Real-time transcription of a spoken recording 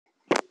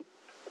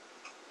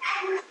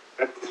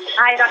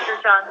Hi, Dr.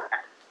 John.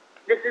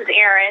 This is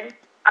Erin.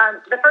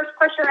 The first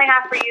question I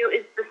have for you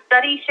is the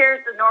study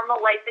shares the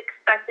normal life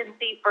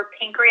expectancy for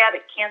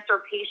pancreatic cancer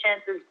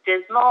patients is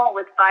dismal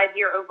with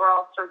 5-year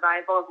overall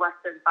survival of less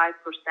than 5%.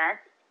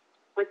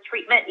 With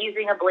treatment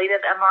using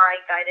ablative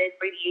MRI-guided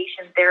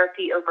radiation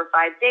therapy over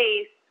 5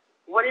 days,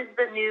 what is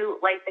the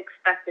new life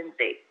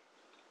expectancy?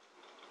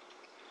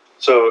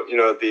 So,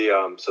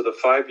 the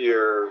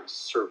 5-year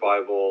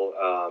survival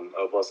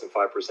of less than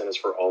 5% is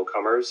for all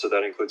comers. So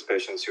that includes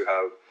patients who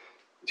have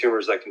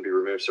tumors that can be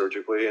removed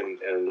surgically, and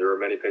there are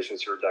many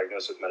patients who are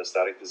diagnosed with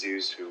metastatic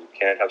disease who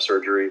can't have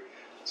surgery.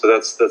 So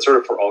that's sort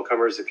of for all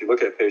comers. If you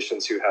look at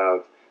patients who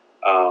have,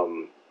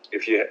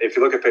 if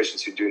you look at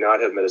patients who do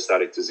not have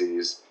metastatic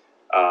disease,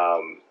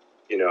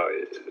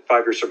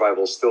 5-year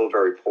survival is still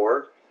very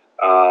poor.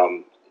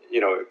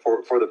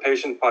 For the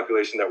patient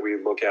population that we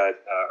look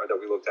at, or that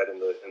we looked at in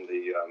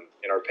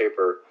our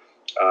paper,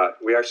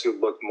 we actually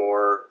look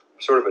more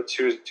sort of a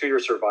two-year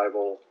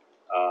survival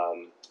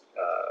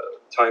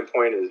time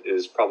point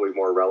is probably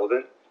more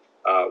relevant.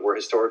 Where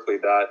historically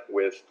that's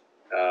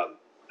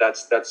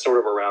sort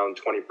of around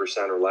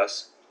 20% or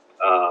less.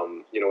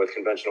 With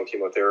conventional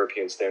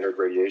chemotherapy and standard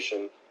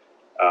radiation,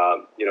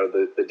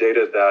 the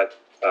data that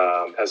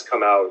has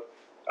come out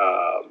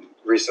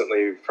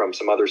recently from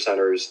some other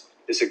centers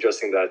is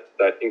suggesting that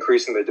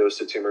increasing the dose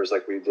to tumors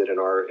like we did in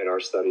our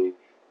study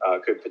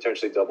could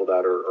potentially double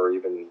that, or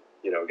even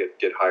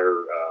get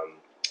higher,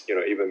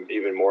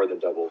 even more than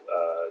double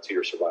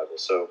 2-year survival.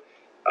 So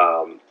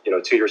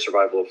 2-year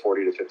survival of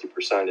 40 to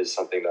 50% is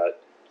something that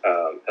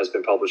has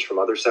been published from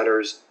other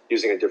centers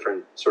using a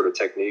different sort of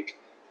technique.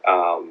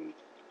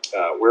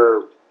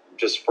 We're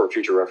just for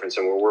future reference,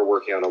 and we're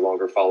working on a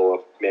longer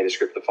follow-up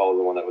manuscript to follow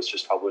the one that was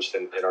just published,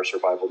 and our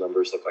survival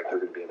numbers look like they're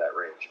going to be in that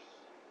range.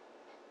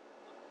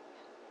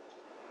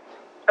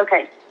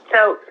 Okay,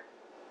 so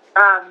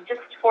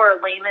just for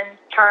layman's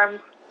terms,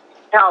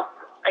 to help,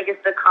 I guess,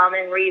 the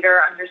common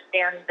reader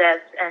understand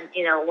this, and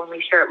when we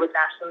share it with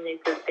national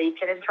news, so they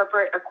can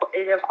interpret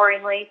it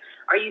accordingly.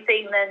 Are you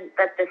saying then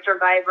that the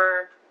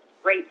survivor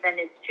rate then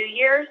is 2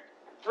 years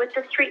with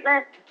this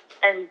treatment,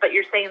 but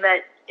you're saying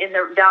that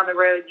down the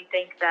road you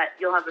think that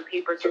you'll have a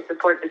paper to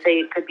support to say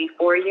it could be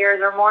 4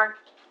 years or more?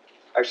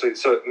 Actually,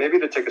 so maybe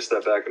to take a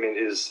step back, I mean,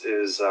 is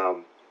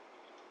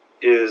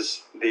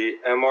the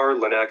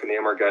MR-Linac and the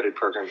MR-guided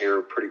program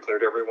here pretty clear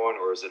to everyone,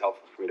 or is it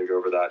helpful for me to go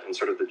over that and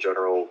sort of the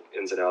general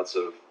ins and outs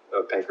of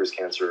pancreas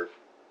cancer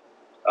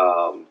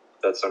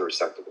that's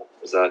unresectable?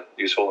 Is that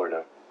useful or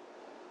no?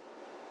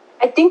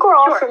 I think we're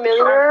all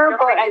familiar,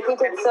 but I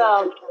think it's,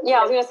 I was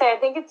going to say, I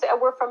think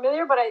we're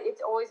familiar, but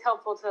it's always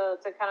helpful to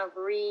kind of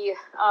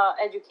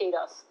educate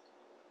us.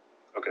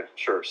 Okay,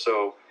 sure.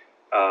 So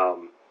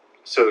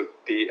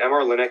the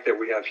MR-Linac that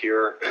we have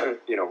here,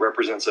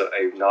 represents a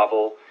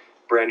novel,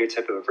 brand new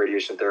type of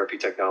radiation therapy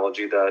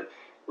technology that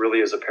really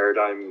is a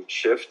paradigm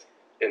shift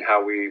in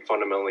how we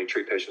fundamentally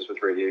treat patients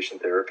with radiation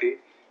therapy.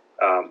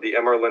 The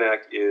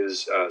MR-Linac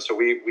is, so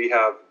we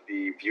have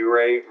the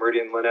ViewRay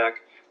Meridian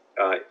Linac.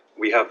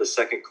 We have the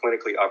second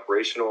clinically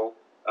operational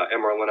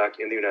MR-Linac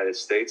in the United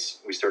States.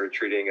 We started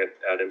treating it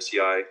at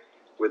MCI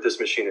with this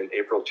machine in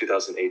April of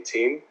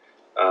 2018.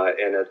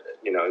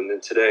 And then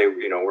today,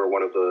 we're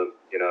one of the,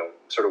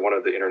 sort of one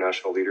of the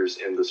international leaders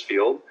in this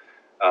field,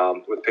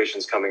 with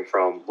patients coming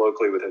from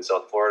locally within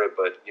South Florida,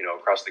 but,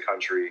 across the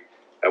country.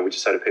 We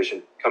just had a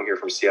patient come here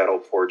from Seattle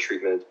for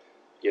treatment,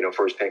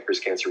 for his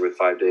pancreas cancer with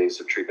 5 days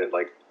of treatment,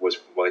 like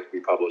we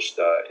published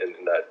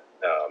in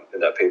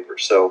that paper.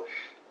 So,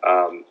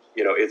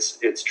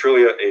 it's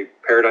truly a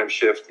paradigm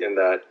shift in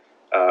that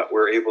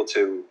we're able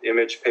to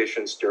image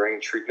patients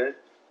during treatment,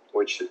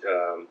 which,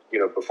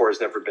 before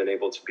has never been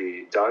able to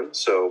be done.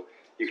 So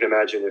you can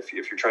imagine if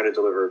you're trying to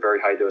deliver a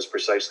very high dose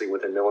precisely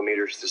within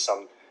millimeters to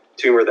some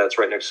tumor that's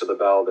right next to the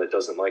bowel that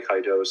doesn't like high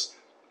dose,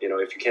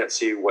 if you can't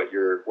see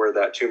where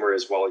that tumor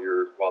is while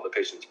the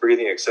patient's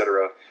breathing, et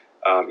cetera,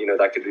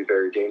 that could be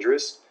very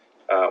dangerous.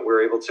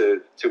 We're able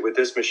to, with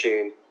this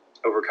machine,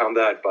 overcome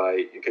that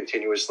by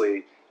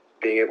continuously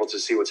being able to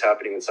see what's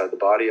happening inside the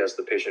body. As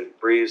the patient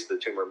breathes, the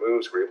tumor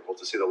moves. We're able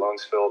to see the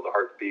lungs fill, the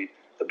heartbeat,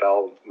 the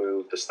bowel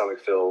move, the stomach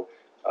fill,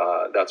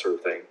 that sort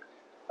of thing.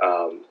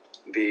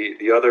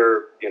 The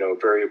other,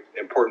 very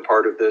important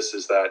part of this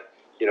is that,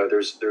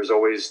 there's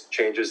always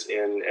changes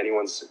in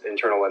anyone's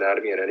internal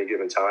anatomy at any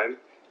given time.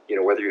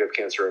 Whether you have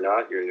cancer or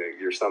not,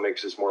 your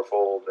stomach is more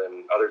full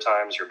than other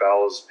times. Your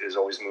bowels is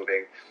always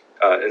moving.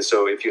 And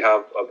so if you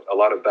have a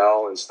lot of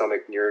bowel and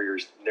stomach near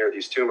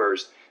these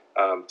tumors,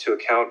 to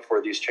account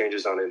for these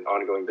changes on an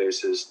ongoing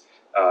basis,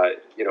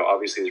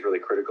 obviously is really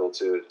critical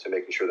to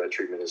making sure that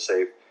treatment is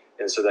safe,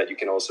 and so that you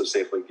can also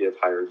safely give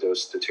higher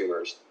dose to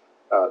tumors.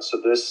 So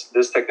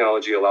this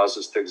technology allows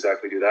us to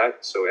exactly do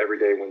that. So every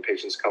day when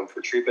patients come for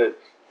treatment,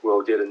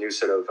 we'll get a new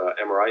set of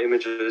MRI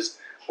images.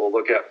 We'll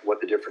look at what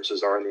the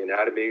differences are in the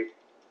anatomy.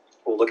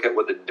 We'll look at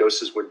what the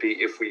doses would be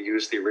if we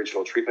use the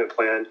original treatment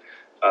plan,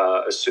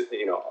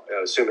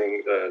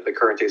 assuming the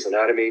current day's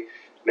anatomy.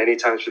 Many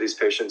times for these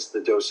patients, the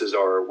doses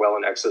are well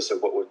in excess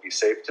of what would be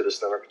safe to the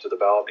stomach or to the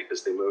bowel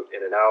because they move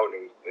in and out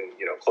and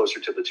closer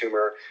to the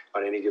tumor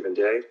on any given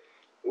day.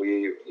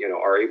 We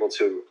are able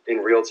to in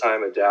real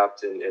time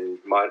adapt and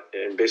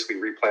basically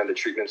replan the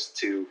treatments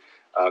to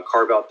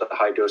carve out the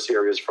high dose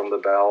areas from the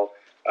bowel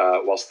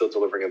while still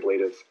delivering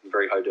ablative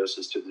very high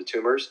doses to the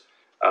tumors.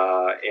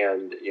 At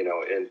the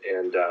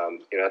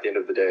end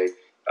of the day,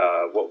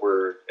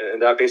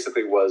 that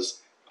basically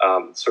was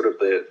sort of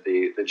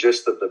the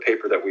gist of the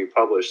paper that we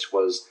published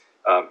was,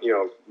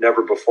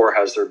 never before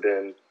has there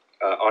been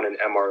on an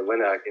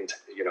MR-Linac in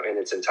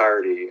its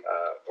entirety,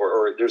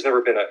 or there's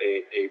never been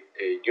a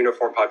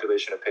uniform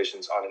population of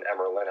patients on an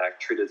MR-Linac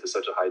treated to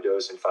such a high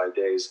dose in 5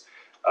 days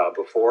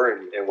before.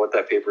 And what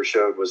that paper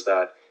showed was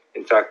that,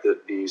 in fact,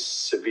 the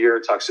severe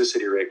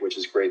toxicity rate, which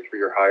is grade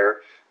 3 or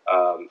higher,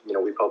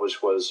 we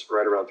published was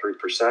right around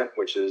 3%,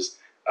 which is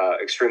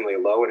extremely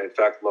low, and in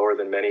fact lower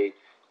than many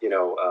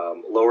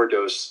lower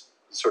dose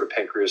sort of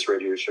pancreas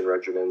radiation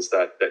regimens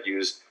that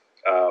use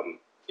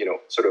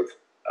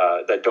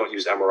that don't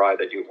use MRI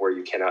where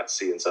you cannot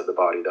see inside the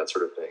body, that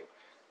sort of thing.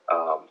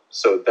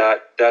 So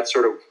that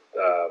sort of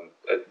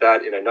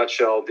that in a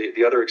nutshell.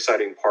 The other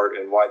exciting part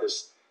and why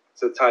this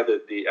to tie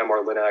the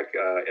MR-Linac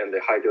and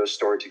the high dose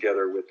story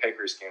together with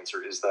pancreas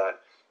cancer is that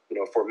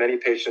for many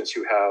patients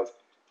who have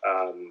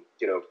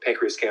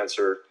pancreas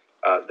cancer,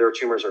 their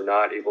tumors are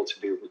not able to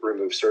be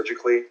removed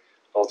surgically.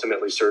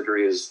 Ultimately,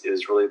 surgery is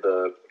really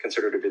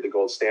considered to be the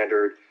gold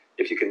standard.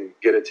 If you can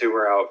get a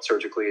tumor out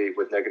surgically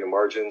with negative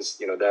margins,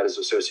 that is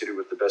associated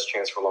with the best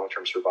chance for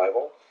long-term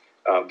survival.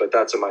 But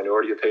that's a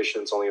minority of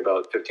patients. Only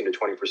about 15 to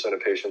 20%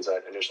 of patients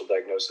at initial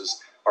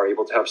diagnosis are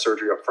able to have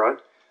surgery up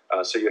front.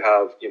 So you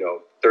have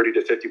 30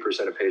 to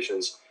 50% of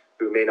patients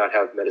who may not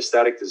have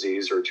metastatic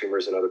disease or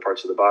tumors in other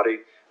parts of the body,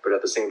 but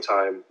at the same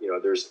time,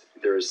 there's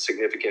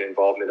significant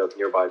involvement of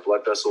nearby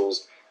blood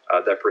vessels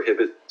that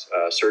prohibit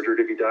surgery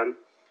to be done.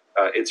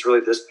 It's really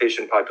this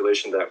patient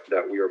population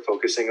that we are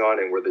focusing on,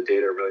 and where the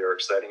data really are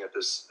exciting at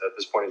this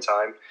point in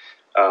time.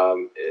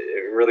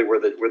 Really,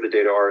 where the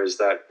data are is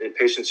that in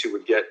patients who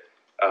would get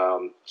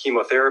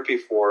chemotherapy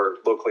for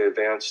locally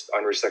advanced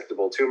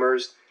unresectable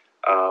tumors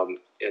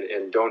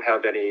and don't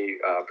have any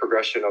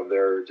progression of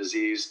their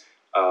disease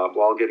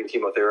while getting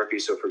chemotherapy.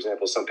 So, for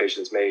example, some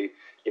patients may,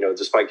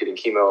 despite getting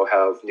chemo,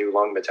 have new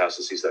lung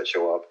metastases that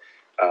show up.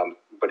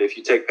 But if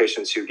you take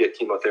patients who get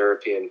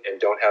chemotherapy and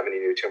don't have any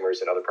new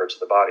tumors in other parts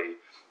of the body,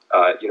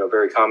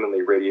 very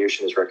commonly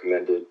radiation is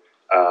recommended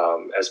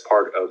as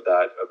part of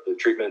the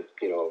treatment,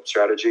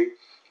 strategy.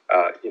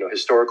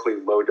 Historically,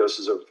 low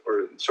doses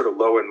or sort of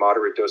low and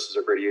moderate doses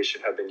of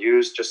radiation have been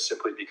used just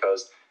simply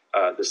because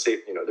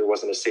there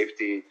wasn't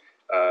safety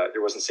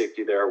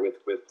there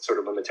with sort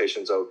of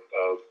limitations of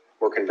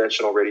more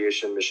conventional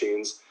radiation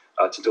machines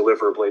to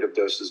deliver ablative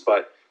doses.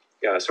 But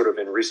sort of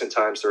in recent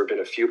times, there have been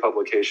a few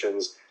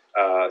publications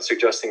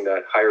suggesting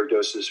that higher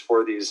doses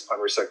for these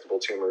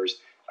unresectable tumors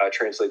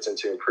translates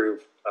into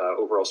improved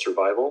overall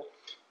survival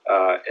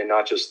and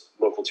not just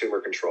local tumor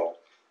control.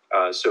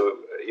 So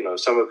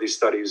some of these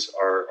studies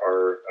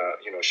are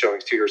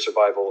showing 2-year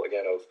survival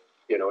again of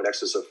in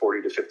excess of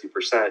 40 to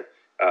 50%,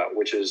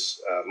 which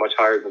is much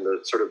higher than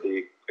the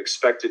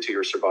expected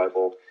 2-year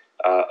survival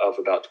of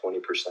about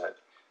 20%.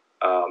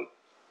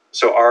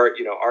 So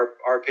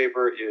our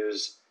paper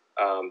is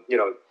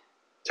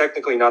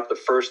technically not the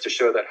first to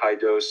show that high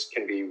dose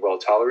can be well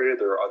tolerated.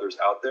 There are others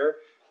out there,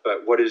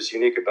 but what is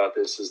unique about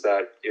this is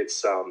that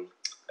it's and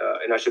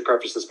I should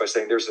preface this by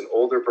saying there's an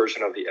older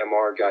version of the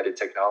MR guided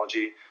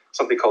technology,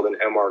 something called an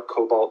MR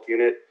Cobalt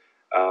unit.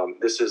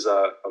 This is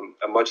a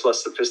much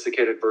less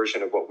sophisticated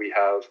version of what we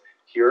have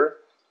here.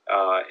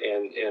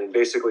 And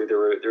basically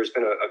there's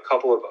been a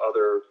couple of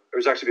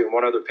there's actually been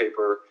one other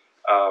paper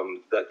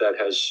that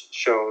has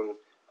shown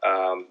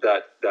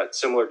that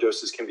similar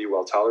doses can be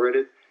well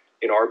tolerated.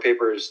 Our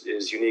paper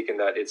is unique in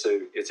that it's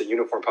a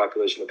uniform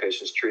population of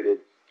patients treated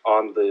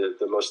on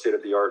the most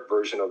state-of-the-art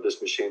version of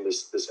this machine,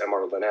 this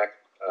MR-Linac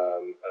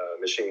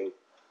machine,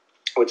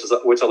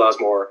 which allows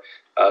more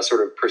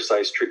sort of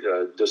precise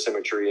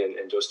dosimetry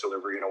and dose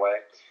delivery in a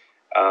way.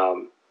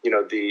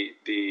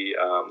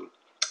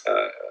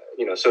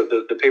 So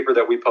the paper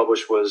that we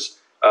published was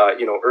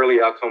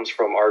early outcomes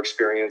from our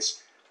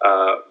experience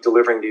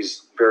delivering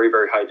these very,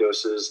 very high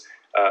doses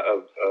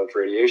of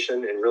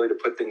radiation. And really, to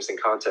put things in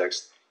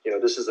context,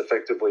 this is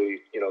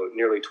effectively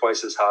nearly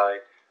twice as high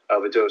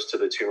of a dose to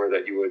the tumor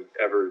that you would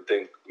ever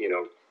think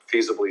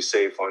feasibly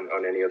safe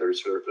on any other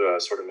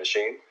sort of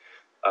machine.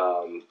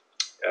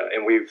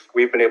 And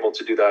we've been able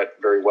to do that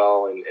very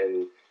well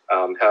and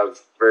have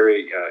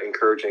very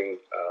encouraging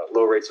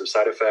low rates of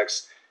side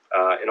effects.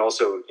 And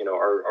also,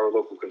 our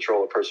local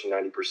control approaching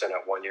 90%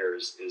 at 1 year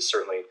is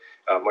certainly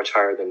much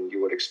higher than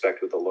you would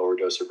expect with a lower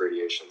dose of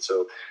radiation.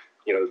 So,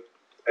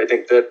 I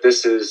think that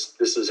this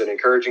is an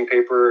encouraging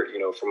paper.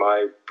 From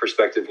my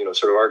perspective,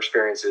 sort of our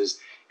experience is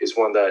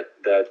one that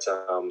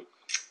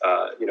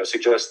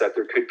suggests that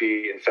there could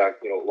be, in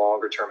fact,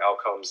 longer term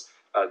outcomes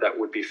that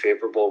would be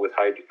favorable with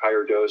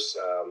higher dose,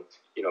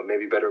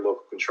 maybe better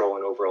local control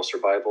and overall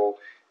survival.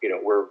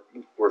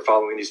 We're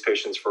following these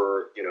patients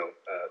for,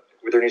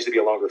 there needs to be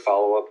a longer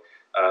follow-up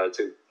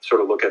to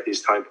sort of look at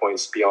these time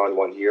points beyond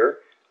 1 year.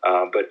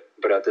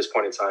 But at this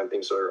point in time,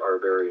 things are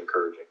very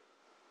encouraging.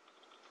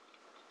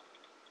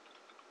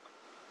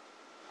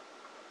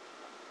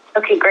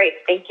 Okay, great.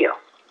 Thank you.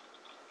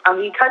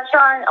 You touched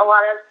on a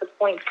lot of the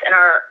points in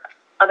our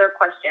other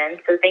questions,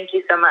 so thank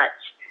you so much.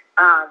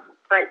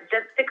 But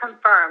just to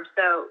confirm,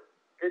 so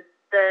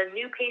the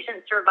new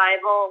patient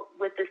survival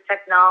with this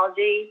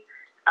technology,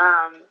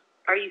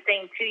 are you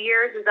saying 2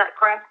 years? Is that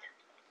correct?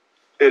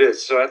 It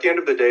is. So at the end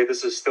of the day,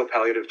 this is still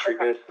palliative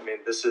treatment. Okay. I mean,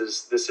 this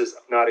is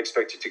not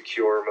expected to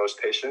cure most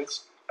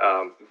patients.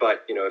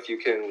 But, if you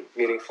can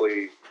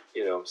meaningfully,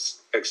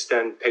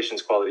 extend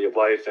patients' quality of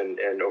life and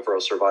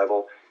overall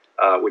survival,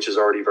 which is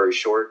already very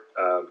short,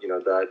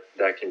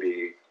 that can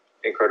be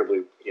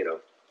incredibly,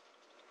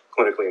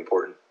 clinically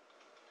important.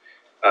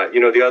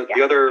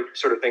 The other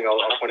sort of thing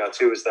I'll point out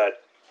too is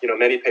that,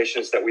 many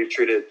patients that we've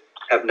treated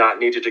have not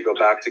needed to go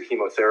back to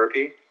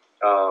chemotherapy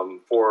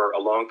for a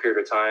long period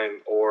of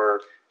time,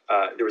 or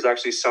there was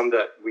actually some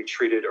that we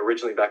treated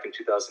originally back in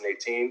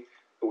 2018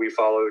 who we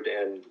followed,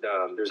 and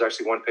there's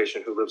actually one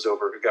patient who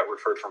got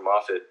referred from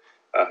Moffitt,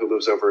 who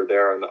lives over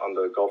there on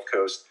the Gulf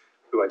Coast,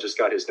 who I just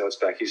got his notes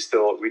back.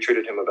 We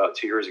treated him about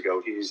 2 years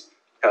ago.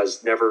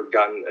 Has never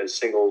gotten a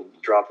single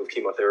drop of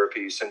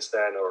chemotherapy since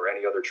then or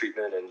any other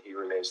treatment, and he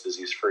remains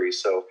disease-free.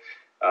 So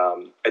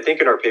I think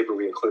in our paper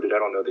we included, I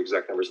don't know the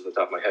exact numbers at the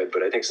top of my head,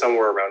 but I think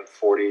somewhere around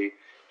 40%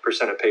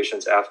 of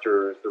patients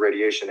after the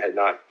radiation had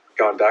not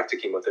gone back to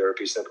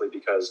chemotherapy simply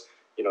because,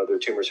 their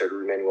tumors had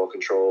remained well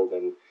controlled.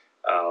 And,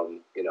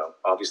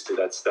 obviously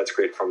that's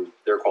great from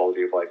their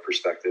quality of life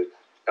perspective,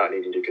 not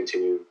needing to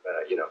continue,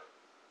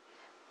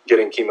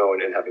 getting chemo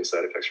and having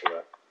side effects from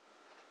that.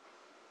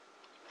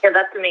 Yeah,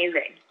 that's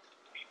amazing.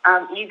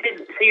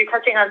 So you're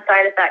touching on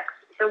side effects.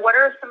 So what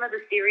are some of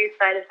the serious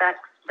side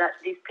effects that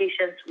these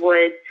patients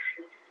would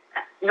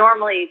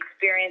normally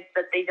experience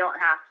that they don't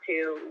have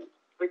to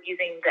with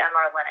using the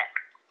MR-Linac?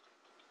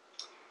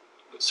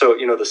 So,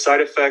 the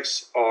side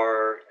effects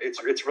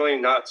it's really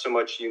not so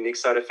much unique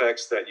side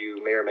effects that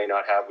you may or may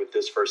not have with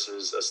this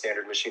versus a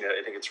standard machine.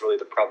 I think it's really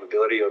the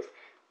probability of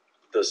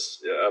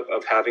this,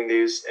 of having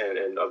these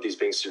and of these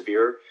being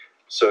severe.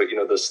 So,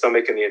 the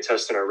stomach and the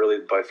intestine are really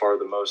by far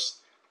the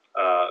most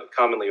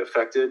commonly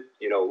affected,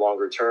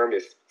 longer term,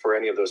 if for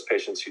any of those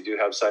patients who do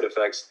have side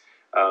effects.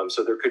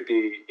 So there could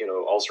be,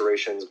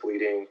 ulcerations,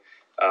 bleeding,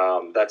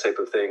 that type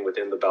of thing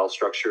within the bowel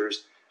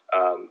structures.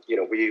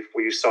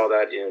 We saw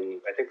that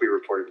I think we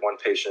reported one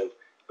patient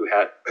who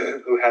had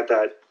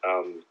that,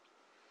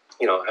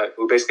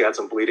 who basically had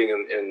some bleeding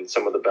in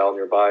some of the bowel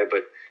nearby,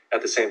 but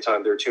at the same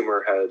time, their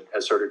tumor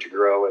had started to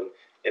grow, and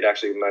it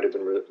actually might have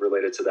been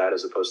related to that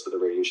as opposed to the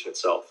radiation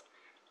itself.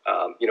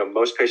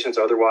 Most patients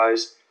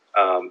otherwise,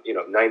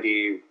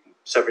 97%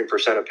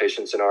 of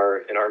patients in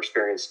our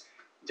experience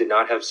did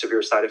not have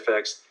severe side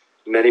effects.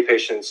 Many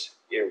patients,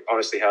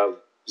 honestly have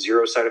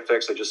zero side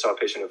effects. I just saw a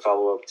patient in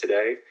follow-up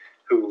today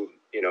who,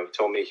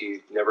 told me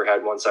he never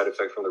had one side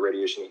effect from the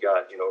radiation he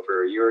got,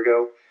 over a year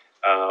ago.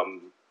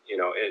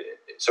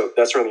 So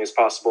that certainly is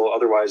possible.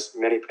 Otherwise,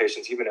 many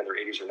patients, even in their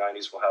 80s or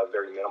 90s, will have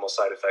very minimal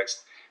side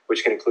effects,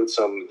 which can include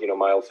some,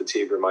 mild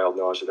fatigue or mild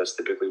nausea that's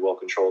typically well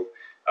controlled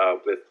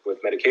with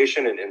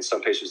medication. And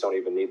some patients don't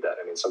even need that.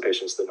 I mean, some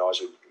patients, the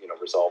nausea,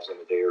 resolves in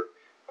a day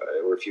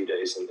or a few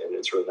days, and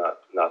it's really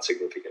not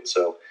significant.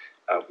 So,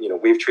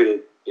 we've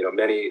treated,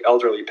 many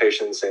elderly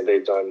patients, and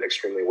they've done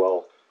extremely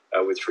well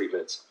with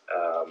treatments.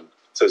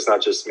 So it's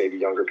not just maybe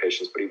younger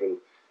patients, but even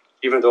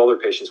the older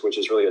patients, which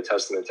is really a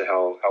testament to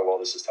how well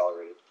this is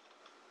tolerated.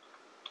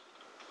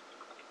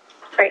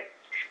 Great.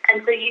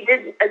 And so you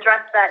did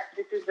address that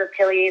this is a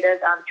palliative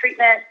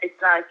treatment.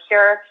 It's not a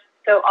cure.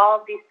 So all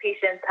of these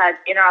patients had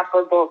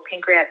inoperable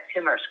pancreatic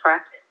tumors,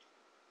 correct?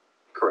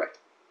 Correct.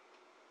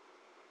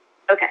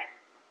 Okay.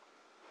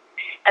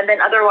 And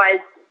then otherwise,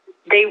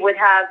 they would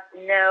have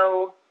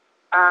no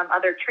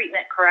other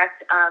treatment,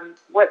 correct?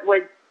 What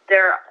would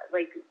their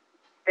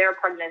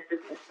prognosis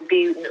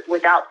be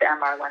without the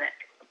MR-Linac?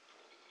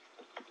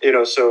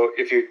 So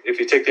if you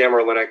take the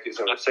MR-Linac,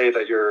 say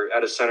that you're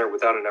at a center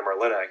without an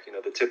MR-Linac,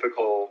 the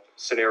typical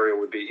scenario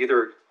would be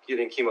either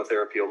getting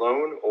chemotherapy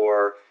alone,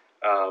 or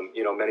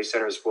many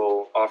centers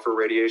will offer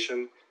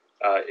radiation.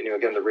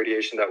 Again, the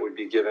radiation that would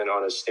be given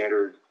on a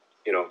standard,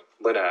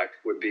 Linac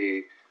would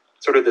be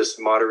sort of this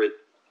moderate,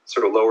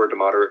 sort of lower to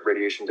moderate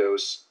radiation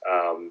dose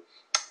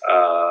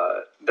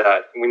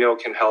that we know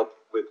can help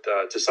with,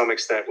 to some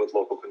extent, with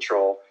local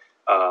control.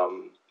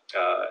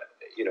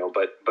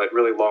 But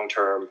really long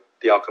term,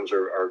 the outcomes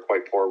are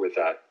quite poor with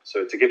that.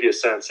 So to give you a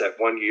sense, at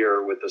 1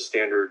 year with the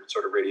standard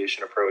sort of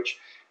radiation approach,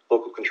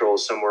 local control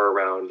is somewhere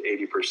around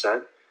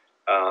 80%.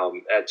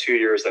 At 2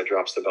 years, that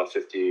drops to about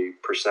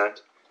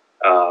 50%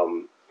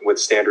 with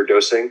standard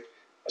dosing.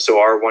 So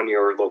our 1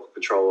 year local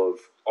control of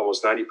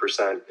almost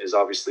 90% is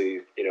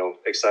obviously,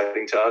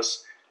 exciting to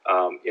us.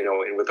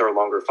 And with our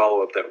longer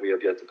follow-up that we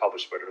have yet to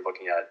publish, but are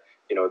looking at,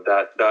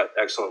 that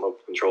excellent local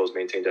control is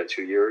maintained at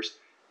 2 years.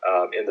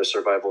 And the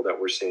survival that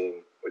we're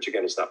seeing, which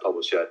again is not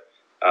published yet,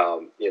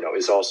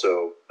 is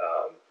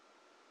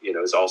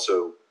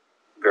also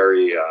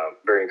very,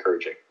 very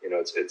encouraging.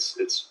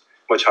 It's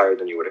much higher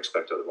than you would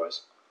expect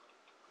otherwise.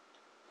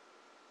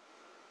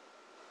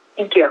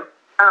 Thank you.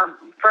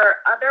 For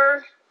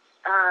other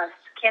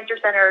cancer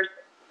centers,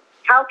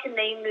 how can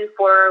they move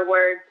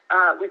forward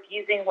with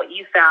using what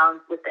you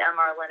found with the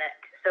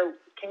MR-Linac? So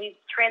can you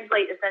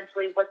translate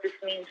essentially what this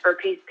means for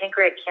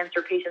pancreatic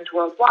cancer patients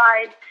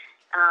worldwide?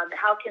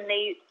 How can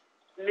they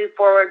move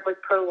forward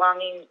with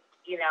prolonging,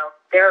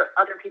 their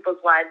other people's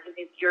lives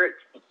using your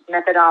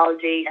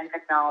methodology and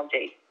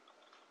technology?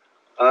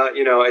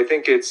 I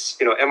think it's,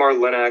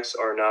 MR-Linacs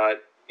are not,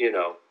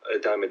 a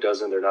dime a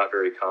dozen. They're not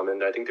very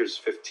common. I think there's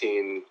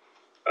 15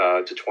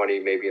 to 20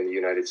 maybe in the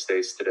United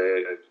States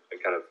today.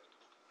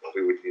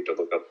 We would need to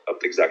look up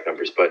the exact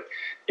numbers, but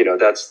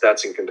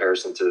that's in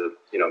comparison to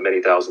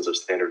many thousands of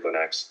standard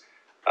Linacs.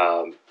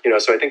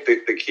 So I think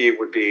the key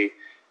would be,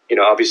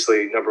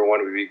 obviously number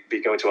one would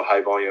be going to a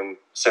high volume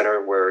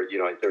center where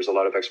there's a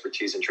lot of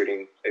expertise in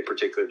treating a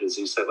particular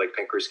disease site, like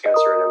pancreas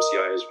cancer, and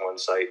MCI is one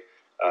site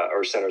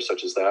or center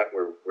such as that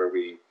where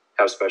we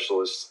have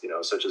specialists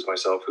such as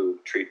myself who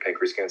treat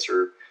pancreas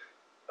cancer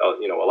a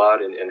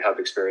lot and have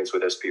experience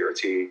with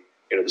SBRT,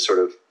 the sort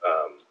of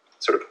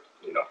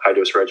high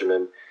dose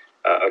regimen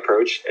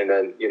approach, and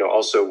then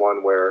also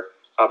one where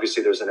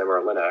obviously there's an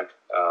MR-Linac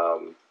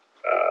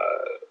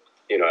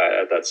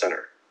at that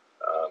center,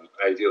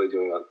 ideally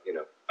doing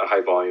a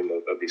high volume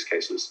of these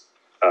cases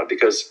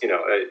because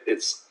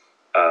it's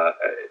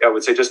I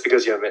would say just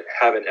because you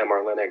have an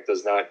MR-Linac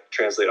does not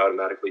translate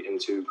automatically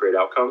into great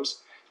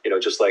outcomes.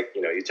 Just like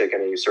you take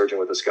any surgeon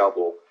with a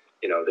scalpel,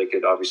 they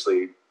could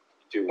obviously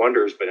do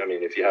wonders, but I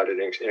mean, if you had an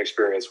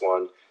inexperienced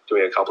one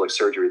doing a complex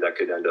surgery, that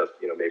could end up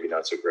maybe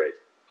not so great.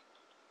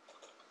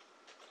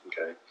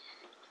 Okay.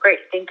 Great,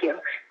 thank you.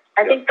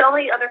 I think the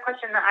only other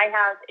question that I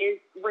have is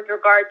with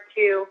regard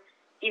to,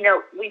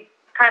 we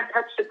kind of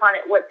touched upon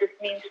it, what this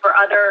means for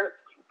other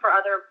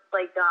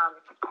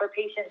for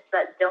patients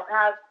that don't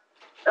have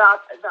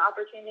the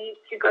opportunity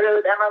to go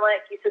to the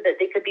MR-Linac. You said that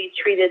they could be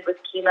treated with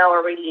chemo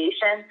or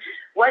radiation.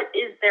 What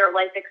is their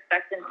life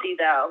expectancy,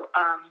 though,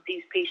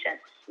 these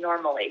patients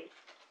normally?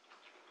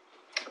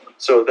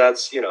 So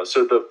that's,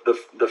 so the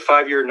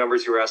 5-year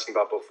numbers you were asking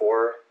about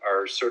before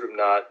are sort of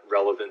not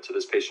relevant to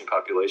this patient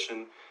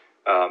population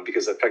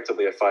because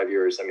effectively at 5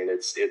 years, I mean,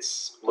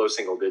 it's low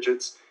single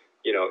digits.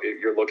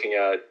 If you're looking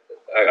at,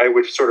 I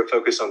would sort of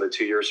focus on the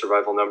 2-year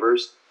survival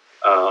numbers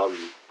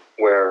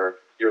where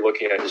you're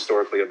looking at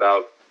historically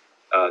about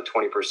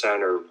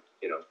 20% or,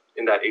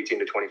 in that 18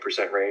 to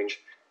 20% range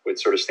with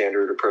sort of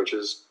standard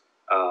approaches.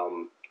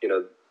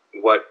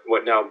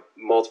 What now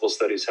multiple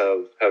studies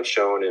have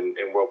shown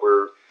and what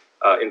we're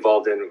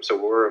involved in. So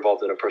we're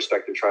involved in a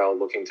prospective trial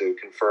looking to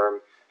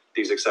confirm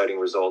these exciting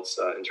results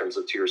in terms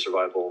of 2-year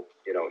survival,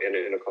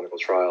 in a clinical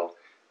trial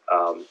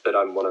that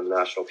I'm one of the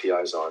national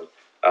PIs on,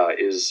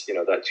 is,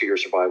 that 2-year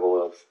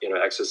survival of,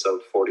 excess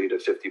of 40 to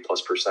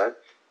 50+%,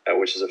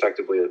 which is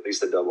effectively at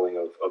least a doubling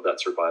of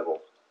that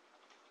survival.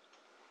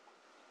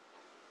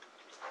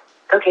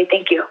 Okay,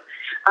 thank you.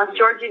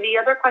 Georgie, the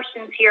other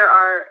questions here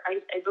are,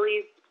 I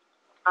believe,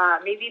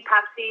 maybe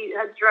Patsy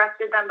has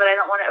directed them, but I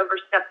don't want to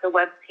overstep the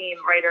web team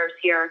writers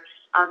here.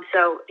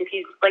 So if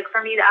you'd like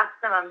for me to ask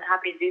them, I'm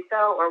happy to do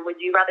so, or would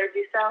you rather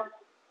do so?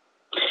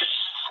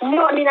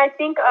 No, I mean, I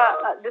think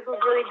this was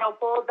really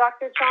helpful,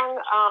 Dr.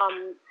 Chung.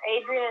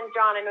 Adrian and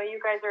John, I know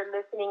you guys are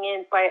listening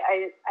in, so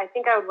I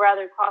think I would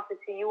rather toss it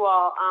to you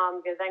all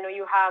because I know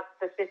you have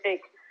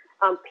specific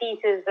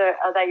pieces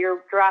that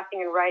you're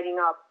drafting and writing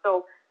up.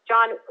 So,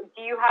 John,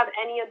 do you have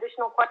any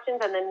additional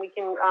questions? And then we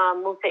can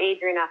move to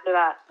Adrian after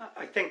that.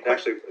 I think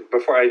actually,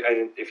 before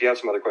if you have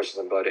some other questions,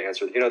 I'm glad to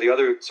answer. The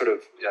other sort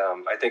of,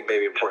 I think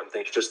maybe important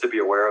things just to be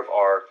aware of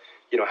are,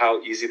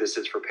 how easy this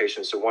is for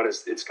patients. So one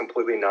is it's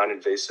completely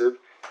non-invasive.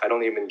 I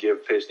don't even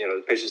give patients,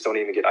 patients don't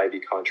even get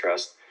IV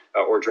contrast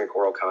or drink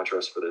oral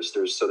contrast for this.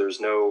 There's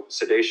no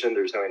sedation,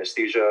 there's no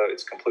anesthesia.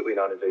 It's completely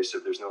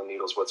non-invasive. There's no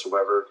needles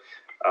whatsoever,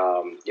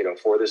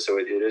 for this. So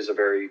it is a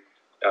very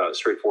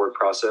straightforward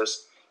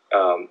process.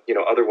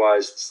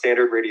 Otherwise,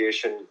 standard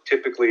radiation,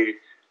 typically,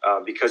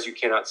 because you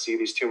cannot see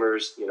these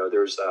tumors,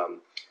 there's,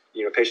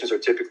 patients are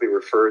typically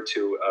referred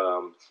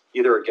to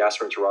either a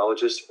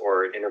gastroenterologist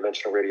or an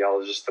interventional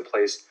radiologist to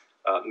place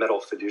metal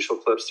fiducial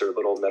clips, they're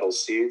little metal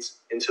seeds,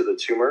 into the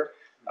tumor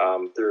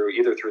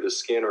through the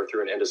skin or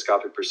through an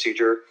endoscopic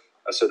procedure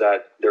so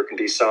that there can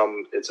be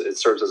it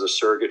serves as a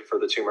surrogate for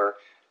the tumor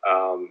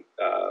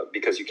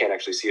because you can't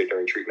actually see it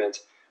during treatment.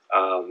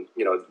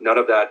 None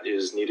of that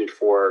is needed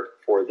for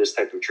this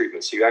type of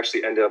treatment. So you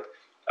actually end up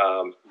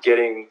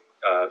getting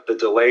the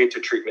delay to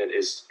treatment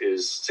is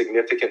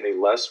significantly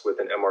less with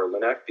an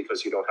MR-Linac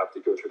because you don't have to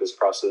go through this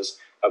process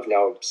of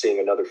now seeing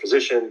another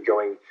physician,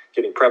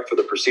 getting prepped for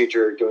the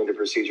procedure, doing the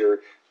procedure,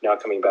 now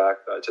coming back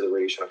to the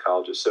radiation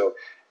oncologist. So,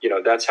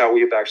 that's how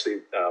we've actually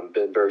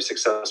been very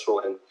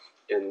successful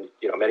in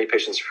many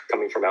patients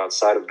coming from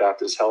outside of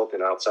Baptist Health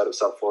and outside of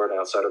South Florida,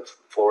 outside of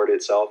Florida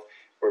itself,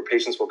 where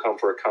patients will come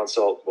for a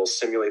consult, we'll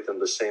simulate them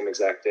the same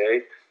exact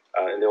day,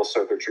 and they'll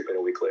start their treatment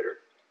a week later.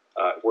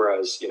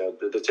 Whereas,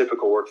 the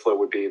typical workflow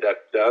would be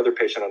that the other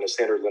patient on a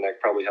standard LINAC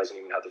probably hasn't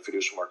even had the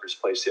fiducial markers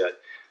placed yet.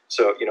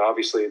 So,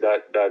 obviously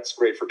that's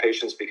great for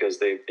patients because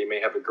they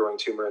may have a growing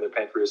tumor in their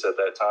pancreas at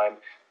that time.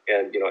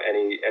 And,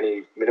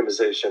 any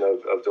minimization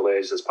of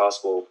delays as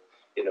possible,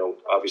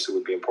 obviously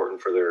would be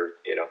important for their,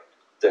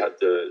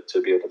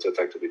 to be able to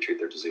effectively treat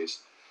their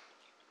disease.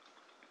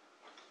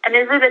 And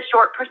is it a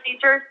short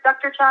procedure,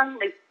 Dr. Chung?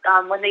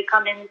 When they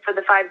come in for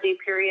the 5-day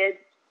period,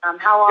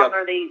 how long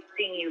are they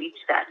seeing you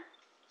each day?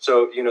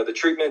 So, the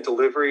treatment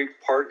delivery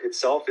part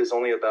itself is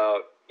only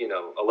about,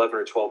 11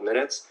 or 12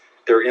 minutes.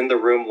 They're in the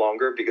room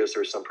longer because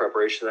there's some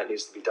preparation that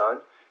needs to be done.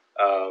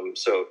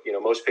 So,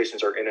 most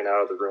patients are in and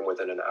out of the room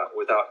within an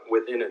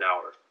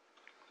hour.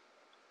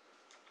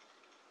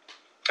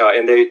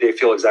 And they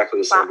feel exactly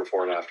the same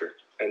before and after.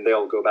 And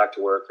they'll go back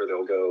to work or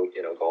they'll go,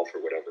 golf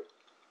or whatever.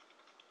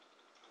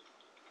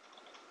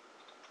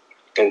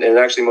 And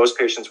actually, most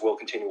patients will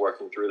continue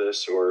working through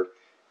this or,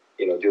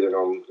 do their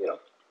normal,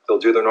 they'll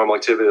do their normal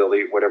activity. They'll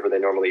eat whatever they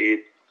normally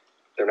eat.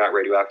 They're not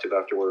radioactive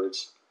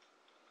afterwards.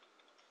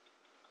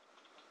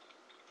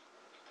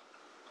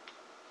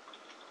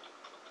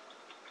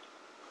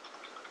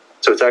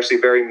 So it's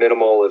actually very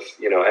minimal, if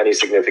any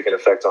significant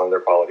effect on their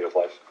quality of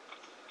life.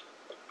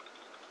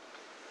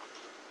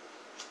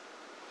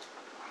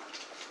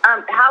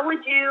 How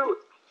would you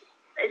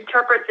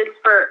interpret this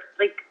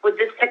would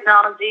this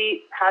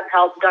technology have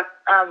helped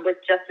with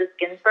Justice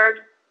Ginsburg?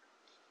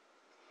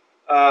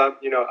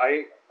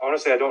 I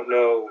honestly, I don't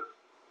know.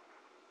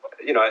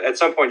 At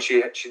some point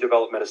she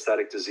developed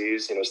metastatic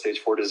disease, stage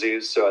 4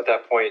 disease. So at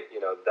that point,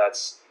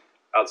 that's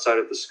outside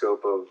of the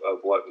scope of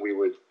what we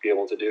would be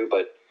able to do.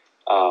 But,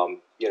 I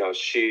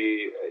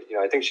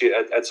think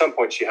at some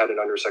point she had an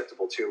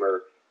unresectable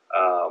tumor.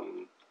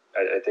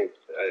 I think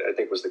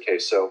was the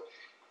case. So,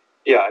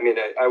 yeah, I mean,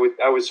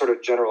 I would sort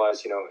of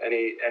generalize,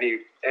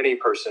 any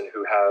person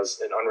who has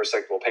an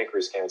unresectable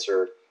pancreas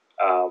cancer,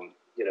 I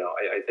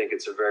think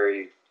it's a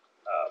very,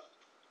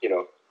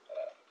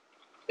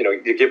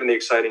 given the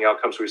exciting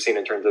outcomes we've seen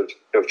in terms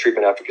of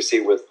treatment efficacy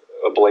with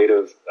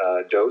ablative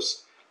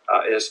dose,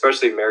 and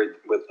especially married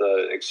with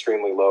the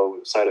extremely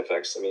low side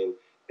effects. I mean,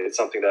 it's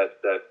something that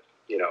I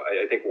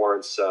think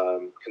warrants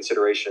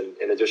consideration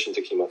in addition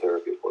to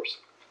chemotherapy, of course.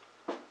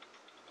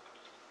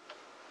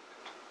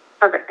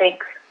 Perfect.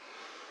 Thanks.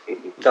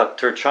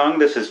 Dr. Chung,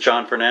 this is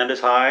John Fernandez.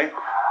 Hi.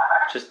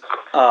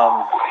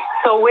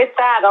 So with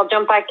that, I'll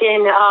jump back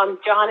in.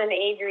 John and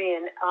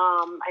Adrian,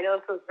 I know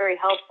this was very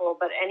helpful,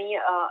 but any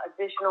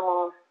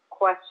additional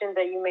questions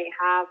that you may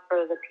have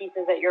for the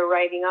pieces that you're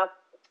writing up?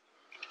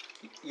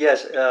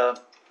 Yes.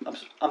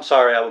 I'm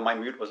sorry, my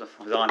mute was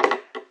on.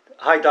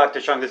 Hi, Dr.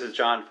 Chung. This is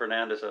John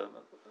Fernandez, a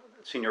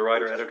senior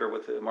writer, editor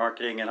with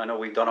marketing, and I know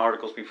we've done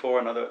articles before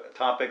on other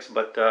topics,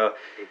 but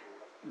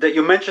that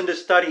you mentioned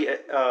this study.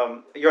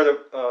 You're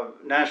the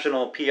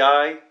national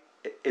PI.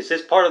 Is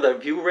this part of the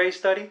ViewRay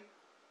study?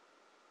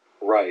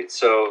 Right.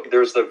 So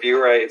there's the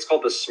ViewRay. It's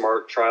called the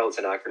SMART trial. It's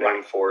an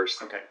acronym for.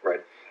 Okay.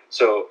 Right.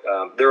 So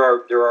there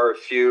are a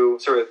few.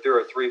 So there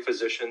are 3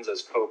 physicians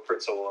as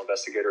co-principal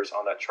investigators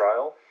on that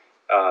trial.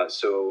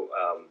 So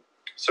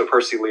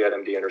Percy Lee at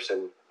MD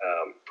Anderson,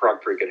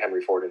 Parag Parikh at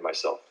Henry Ford, and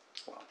myself.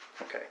 Wow.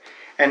 Okay.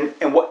 And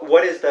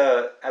what is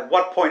at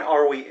what point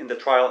are we in the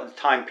trial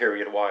time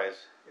period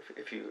wise?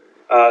 If you.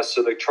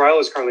 So the trial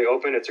is currently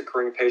open. It's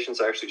accruing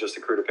patients. I actually just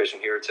accrued a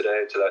patient here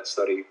today to that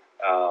study.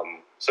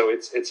 So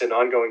it's an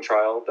ongoing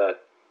trial that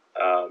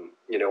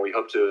we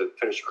hope to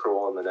finish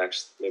accrual in the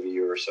next maybe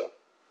year or so.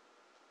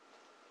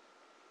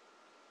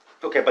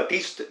 Okay, but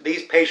these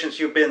patients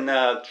you've been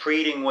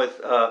treating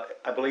with,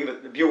 I believe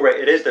ViewRay.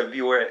 It is the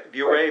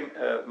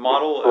ViewRay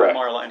model.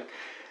 Correct.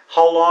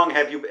 How long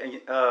have you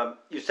been?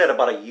 You said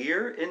about a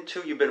year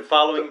into. You've been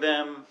following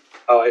them.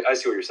 Oh, I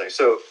see what you're saying.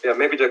 So, yeah,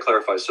 maybe to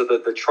clarify. So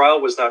the trial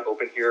was not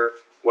open here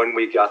when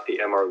we got the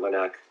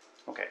MR-Linac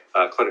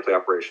clinically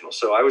operational.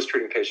 So I was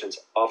treating patients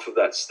off of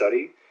that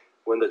study.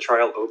 When the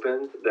trial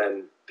opened,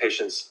 then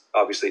patients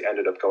obviously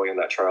ended up going in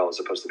that trial as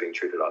opposed to being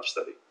treated off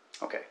study.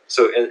 Okay.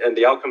 So, and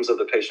the outcomes of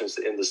the patients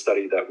in the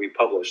study that we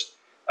published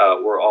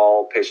were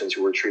all patients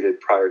who were treated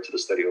prior to the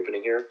study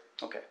opening here.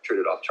 Okay.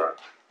 Treated off trial.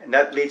 And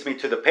that leads me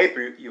to the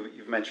paper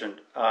you've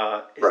mentioned.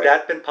 Has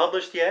that been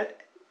published yet?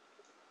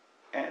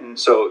 And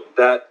so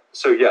that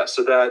sort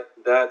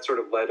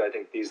of led, I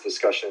think, these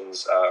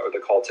discussions or the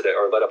call today,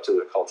 or led up to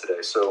the call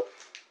today. So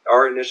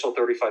our initial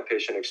 35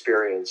 patient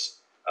experience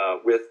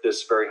with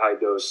this very high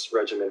dose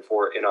regimen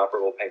for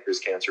inoperable pancreas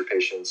cancer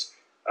patients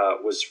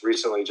was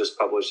recently just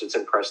published. It's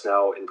in press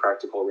now in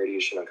Practical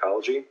Radiation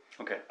Oncology.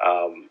 Okay.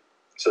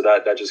 So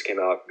that just came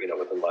out,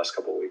 within the last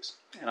couple of weeks.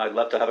 And I'd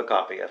love to have a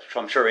copy.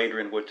 I'm sure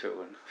Adrian would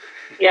too.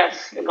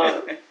 Yes.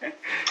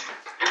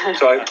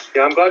 So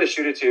I'm glad to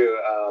shoot it to you.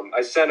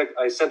 I sent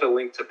a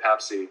link to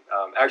PAPSI.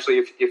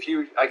 Actually, if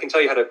you, I can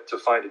tell you how to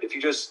find it. If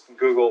you just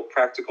Google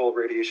practical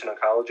radiation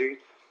oncology,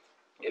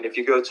 and if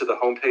you go to the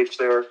homepage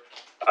there,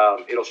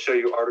 it'll show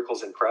you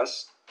articles in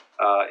press.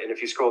 And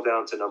if you scroll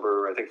down to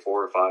number, I think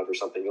 4 or 5 or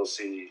something, you'll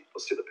see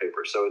the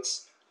paper. So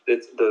it's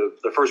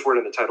the first word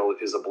in the title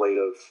is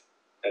ablative.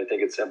 I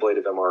think it's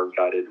ablative MR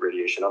guided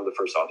radiation. I'm the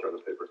first author on the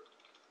paper.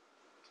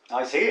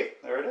 I see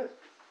it. There it is.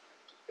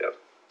 Yep.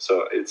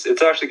 So it's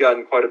actually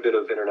gotten quite a bit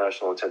of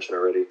international attention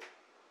already.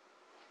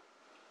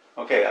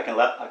 Okay, can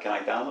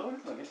I download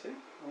it? Let me see.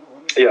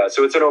 Yeah,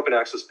 so it's an open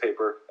access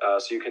paper,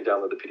 so you can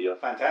download the PDF.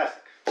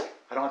 Fantastic.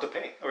 I don't have to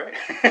pay. All right.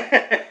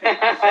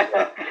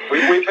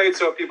 we paid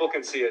so people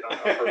can see it on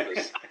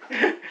purpose.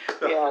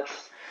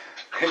 Yes.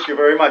 Thank you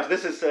very much.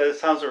 This is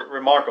sounds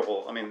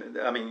remarkable. I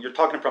mean, you're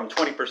talking from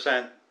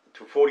 20%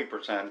 to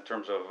 40% in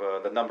terms of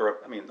the number of.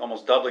 I mean,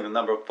 almost doubling the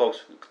number of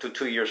folks to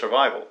 2-year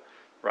survival,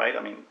 right?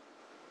 I mean.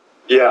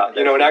 Yeah,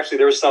 and actually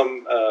there was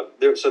some.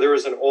 There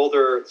was an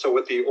older. So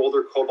with the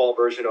older Cobalt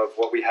version of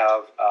what we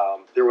have,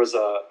 there was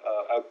a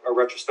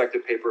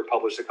retrospective paper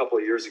published a couple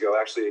of years ago.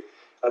 Actually,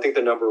 I think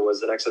the number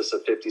was in excess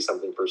of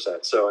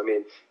 50-something%. So I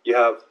mean, you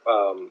have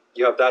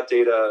that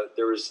data.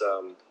 There was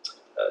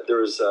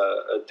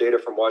a data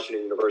from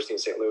Washington University in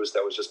St. Louis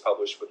that was just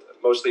published, with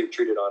mostly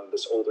treated on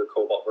this older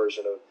Cobalt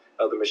version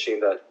of the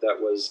machine that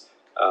was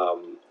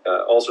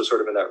also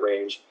sort of in that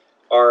range.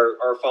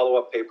 Our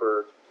follow-up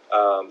paper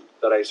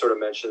that I sort of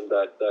mentioned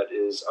that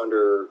is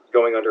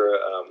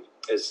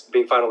is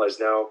being finalized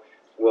now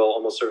will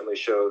almost certainly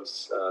show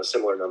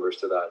similar numbers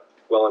to that,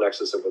 well in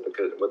excess of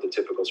what the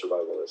typical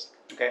survival is.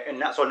 Okay, and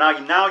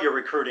now you're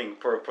recruiting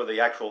for the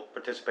actual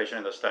participation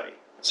in the study.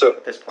 So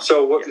at this point.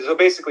 So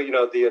basically,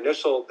 the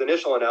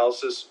initial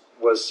analysis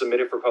was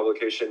submitted for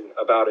publication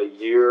about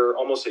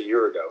almost a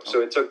year ago. Okay.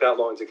 So it took that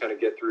long to kind of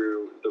get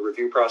through the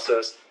review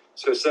process.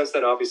 So since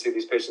then, obviously,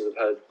 these patients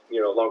have had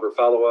longer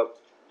follow-up,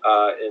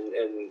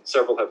 and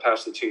several have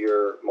passed the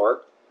 2-year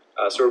mark.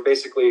 So we're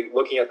basically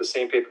looking at the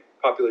same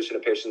population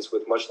of patients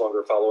with much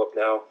longer follow-up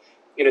now,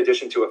 in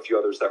addition to a few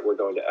others that we're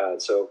going to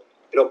add. So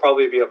it'll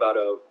probably be about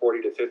a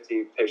 40 to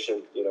 50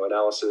 patient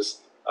analysis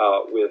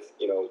with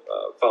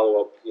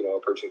follow-up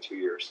approaching 2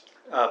 years.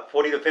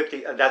 40 to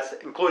 50. That's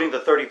including the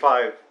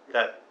 35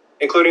 that.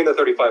 Including the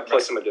 35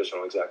 plus some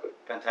additional, exactly.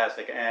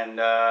 Fantastic. And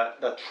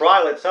the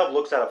trial itself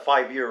looks at a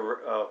 5-year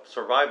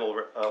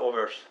survival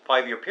over a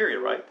 5-year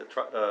period, right?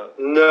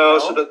 No,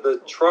 so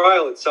the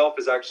trial itself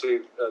is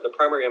actually, the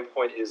primary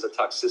endpoint is a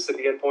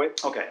toxicity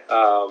endpoint. Okay.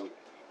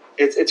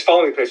 It's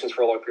following patients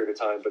for a long period of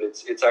time, but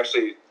it's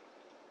actually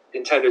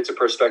intended to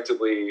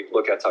prospectively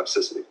look at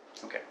toxicity.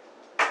 Okay.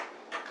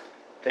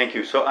 Thank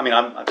you. So, I mean,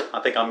 I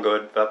think I'm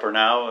good for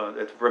now.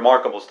 It's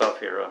remarkable stuff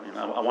here. I mean,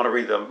 I want to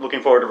read them.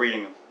 Looking forward to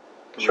reading them.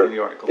 Sure. The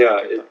article.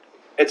 Yeah,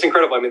 it's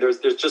incredible. I mean, there's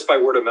just by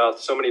word of mouth,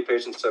 so many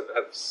patients have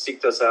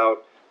seeked us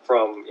out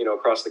from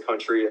across the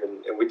country,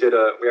 and we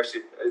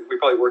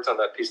probably worked on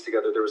that piece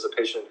together. There was a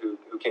patient who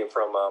came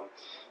from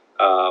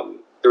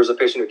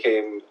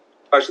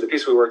actually the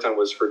piece we worked on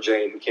was for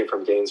Jane, who came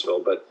from Gainesville,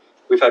 but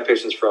we've had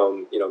patients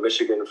from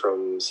Michigan,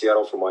 from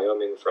Seattle, from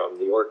Wyoming, from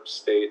New York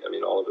State. I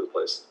mean, all over the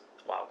place.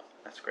 Wow,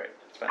 that's great.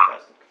 That's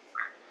fantastic.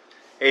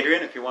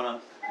 Adrian, if you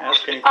want to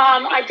ask anything.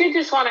 I did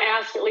just want to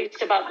ask at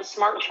least about the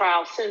SMART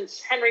trial.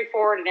 Since Henry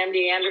Ford and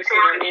MD Anderson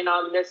are in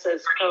on this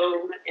as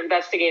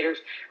co-investigators,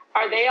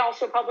 are they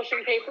also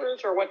publishing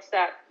papers, or what's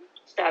that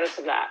status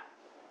of that?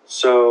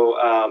 So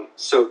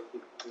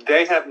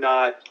they have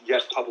not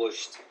yet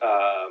published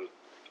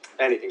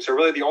anything. So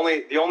really, the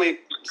only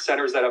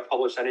centers that have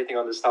published anything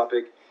on this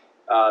topic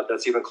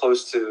that's even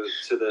close to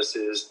this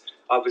is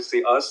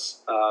obviously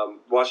us,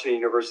 Washington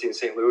University in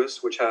St.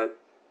 Louis, which had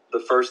the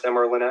first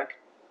MR-Linac.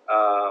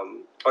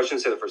 I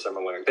shouldn't say the first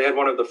MR-Linac. They had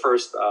one of the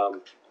first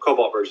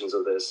Cobalt versions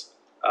of this,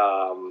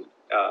 and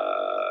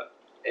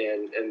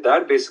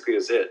that basically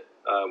is it.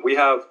 We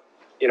have,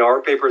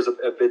 our paper is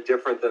a bit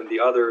different than the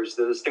others.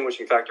 The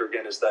distinguishing factor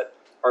again is that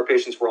our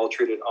patients were all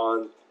treated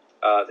on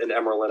an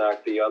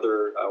MR-Linac. The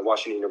other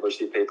Washington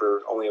University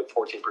paper, only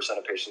 14%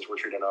 of patients were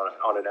treated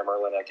on an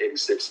MR-Linac,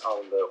 86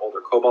 on the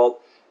older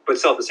Cobalt. But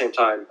still, at the same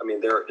time, I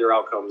mean, their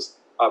outcomes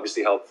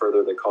obviously help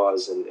further the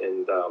cause, and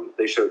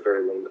they showed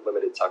very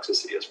limited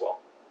toxicity as well.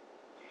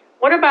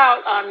 What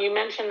about, you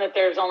mentioned that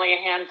there's only a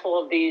handful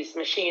of these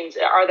machines.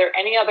 Are there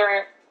any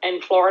other in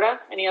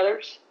Florida? Any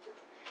others?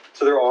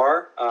 So there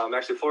are.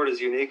 Actually, Florida is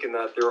unique in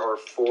that there are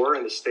 4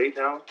 in the state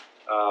now.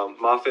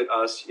 Moffitt,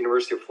 us,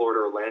 University of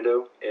Florida,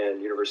 Orlando,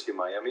 and University of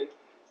Miami.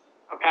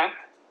 Okay.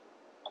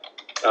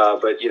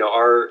 But,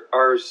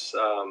 our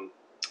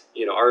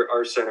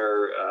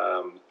center,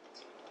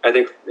 I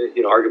think,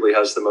 arguably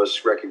has the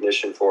most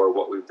recognition for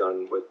what we've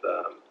done with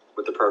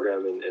the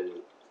program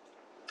and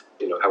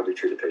how we've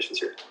treated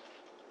patients here.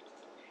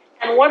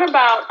 And what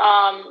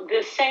about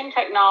this same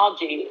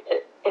technology?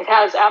 It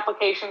has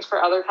applications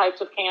for other types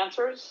of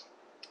cancers?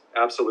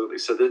 Absolutely.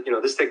 So,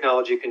 this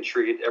technology can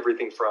treat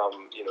everything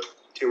from,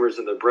 tumors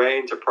in the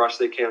brain to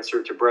prostate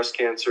cancer to breast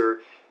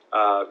cancer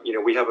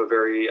we have a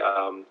very,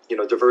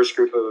 diverse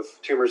group of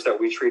tumors that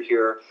we treat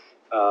here,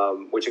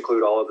 which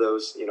include all of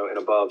those, and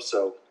above.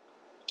 So,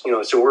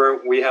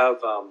 we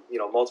have,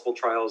 multiple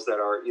trials that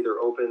are either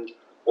opened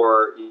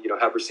or,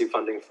 have received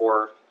funding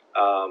for,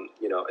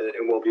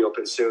 and will be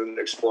open soon,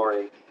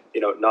 exploring,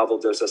 novel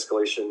dose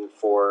escalation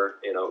for,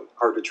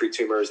 hard to treat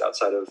tumors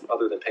outside of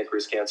other than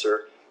pancreas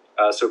cancer.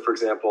 So, for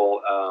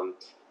example,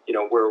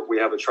 where we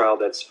have a trial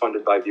that's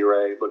funded by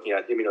VRA looking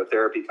at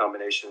immunotherapy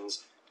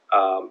combinations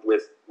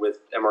with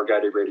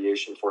MR-guided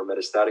radiation for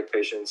metastatic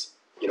patients,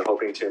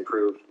 hoping to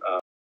improve